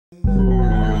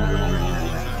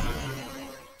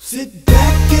Sit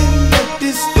back and let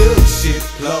this thug shit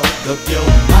clog up your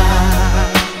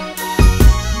mind.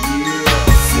 Yeah,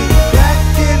 sit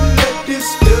back and let this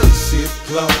thug shit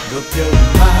clog up your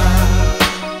mind.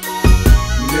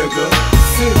 Nigga,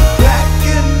 sit back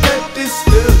and let this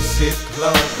thug shit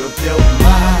clog up your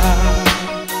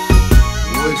mind.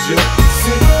 Would you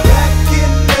sit back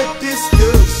and let this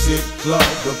thug shit clog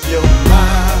up your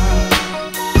mind?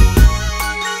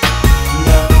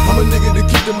 I'm a nigga that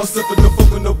keep to myself and no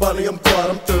fuck with nobody, I'm quiet,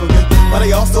 I'm thuggin'. Why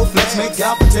they all so flex, make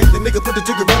God protect the nigga, put the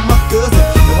trigger on my cousin.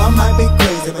 Though I might be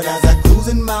crazy, but as I cruise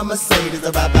in my Mercedes,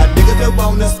 I ride by niggas that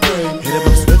wanna spring. Hit him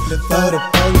up swiftly for the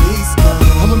police come.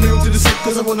 I'm immune to the shit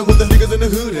cause I'm running with the niggas in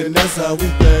the hood and that's how we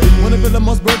play. Wanna feel a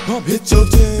most bird pump, hit your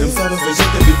chest. Them sort of shit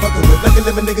that be fucking with like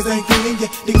 11 niggas ain't king,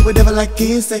 yeah. Nigga whatever like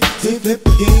kids say, team flip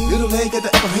again. Little leg got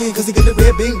the upper hand cause he got the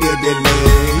red beam, dead leg.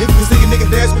 If you see a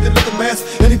nigga dash with the little mask,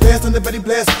 and he passed on the body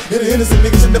blast. And the innocent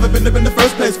niggas should never been up in the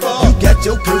first place. You got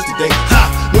your curse today.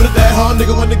 Ha! One of that hard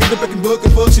nigga wanna get the fucking book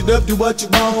and fuck shit up, do what you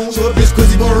want. Show a bitch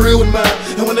cause he born real with mine.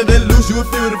 And when I let loose, you will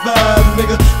feel the vibe,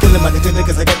 nigga. Kill him, I can tell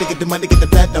cause I got to get the money, get the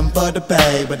platinum for the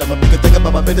pay. But I'm a bigger thing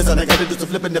about my business and I gotta do some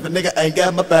flipping if a nigga ain't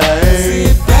got my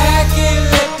pay. Sit back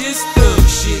and let this thug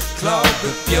shit clog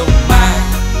up your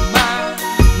mind.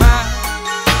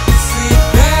 Sit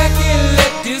back and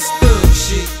let this thug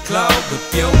shit clog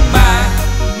up your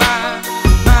mind.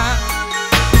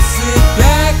 Sit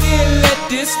back and let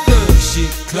this thug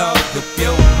shit clog up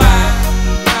your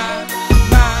mind.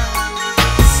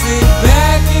 Sit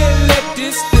back and let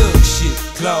this thug shit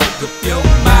clog up your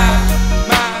mind.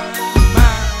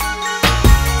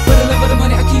 For the love of the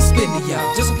money I keep spending,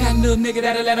 y'all. Just some kind of little nigga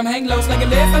that'll let him hang low, like a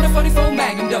left under 44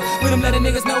 Magnum though. With him letting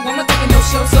niggas know I'm not taking no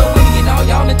show. So when you get all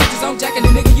y'all intentions on jacking the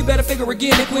nigga, you better figure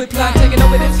again and quit plotting. Taking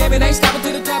over this game, it ain't stopping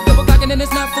to the top, double clocking and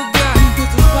it's not forgotten.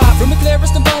 From the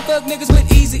clearest and bone thug niggas with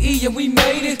easy E and we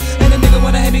made it. And the nigga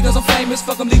wanna hate me cause I'm famous.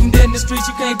 Fuck him, leave him dead in the streets,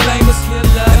 you can't blame us.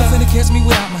 Never finna catch me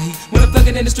without my heat. When I'm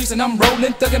thuggin' in the streets and I'm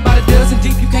rolling, thuggin' by the dozen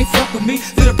deep, you can't fuck with me.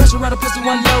 Feel the pressure out of pistol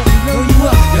unload. Blow you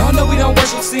up, y'all know we don't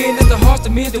worship sin. It's the hearts,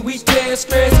 the men that we care,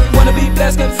 stress. Wanna be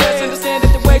blessed, confess, understand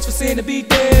that the waits for sin to be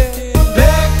dead.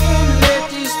 Back and let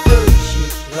this thug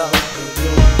shit clog up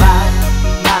your mind.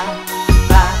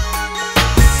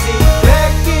 Sit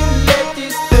back and let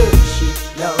this thug shit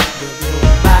clog up your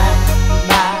mind.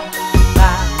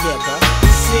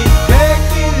 Sit back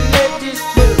and let this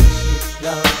thug shit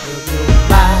clog up your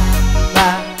mind.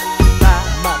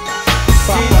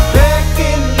 Sit back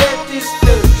and let this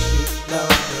thug shit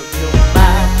clog up your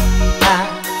mind.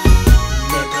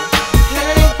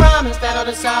 Kennedy promised that all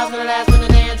the stars will last from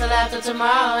today until after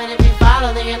tomorrow. And if you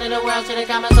follow the end of the world, should it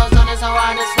come so soon, it's so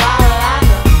hard to swallow.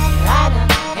 I know,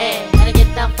 hey, gotta get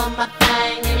down for my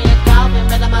thing. Give me a coffin,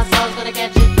 better my soul's gonna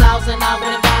catch you flossing out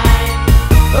with a bang.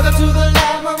 Look up to the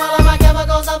left, where all of my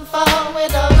chemicals unfold.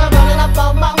 Widows are rolling up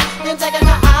on more. Then taking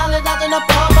the island out in the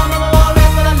pump. I'm on my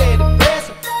rest, but I let it press.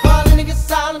 Falling niggas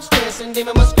silent, stressing.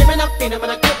 Demon was screaming, I feed him,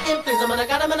 and I couldn't please him. And I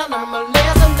got him, and I learned my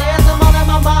lesson. Dancing more than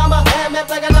my mama had me,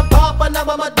 playing the pop, but now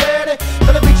I'm a dirty.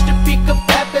 Till I reach the peak of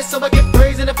happiness, so I get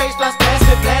praise in the face, blast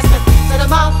me, blast me. Set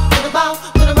them out, to the ball,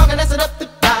 to the rock, and that's it up the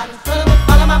bottom. Running with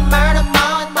all of my murder,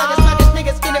 mouth, thuggish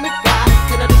niggas getting me got it.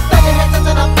 Till these thuggin' heads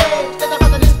into the face, till I'm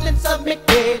on the distance of me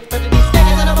kids. But these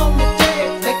niggas and I'm on the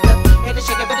chicks, lick up, hit the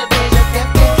shaking, but the days are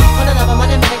tempting. For the love of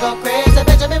money, money go crazy.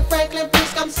 Benjamin Franklin,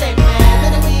 please come save me.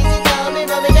 Let it easy, tell me,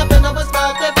 rub me up, and I was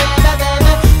about to baby.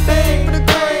 Bang for the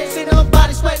grave, see my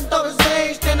body sweating through the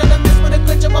stage. Stand on the mist with a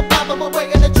clinch of my pop, I'm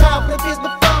away in the trial, flip his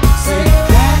before me. Sit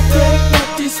back and let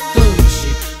this thug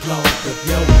shit clog up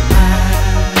your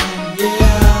mind,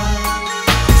 yeah.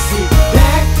 Sit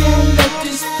back and let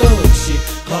this thug shit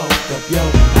clog up your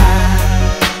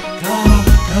mind. Come on.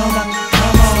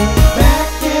 Sit back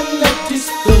and let this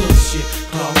thug shit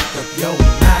clog up your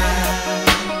mind.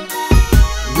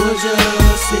 Would you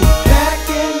sit back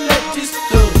and let this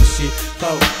thug shit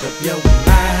clog up your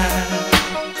mind?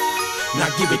 Now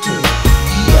give it to him.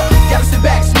 Yeah, gotta sit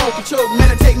back, smoke and choke,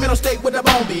 meditate, mental state with the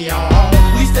bone beyond.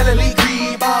 We steadily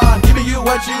creep on, giving you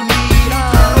what you need.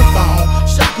 Turn the phone,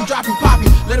 shock and drop and pop you.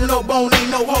 Let them know bone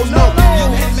ain't no hoes, no. You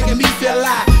hands making me feel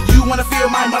alive. You wanna feel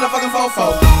my motherfucking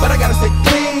fofo, but I gotta stay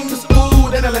clean, cause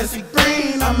ooh, then I let see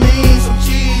green. I mean, some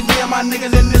cheese, me and my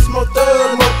niggas in this more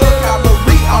thug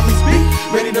cavalry on me speak.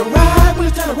 Ready to ride when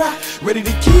it's time to ride, ready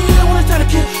to kill when it's time to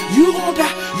kill. You gon'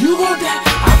 die,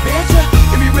 I bet ya.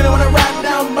 If you really wanna ride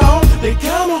down bone, then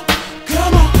come on.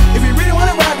 If you really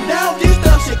wanna ride down this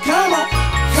thug shit, come on.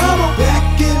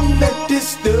 Back and let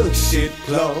this thug shit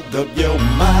clog up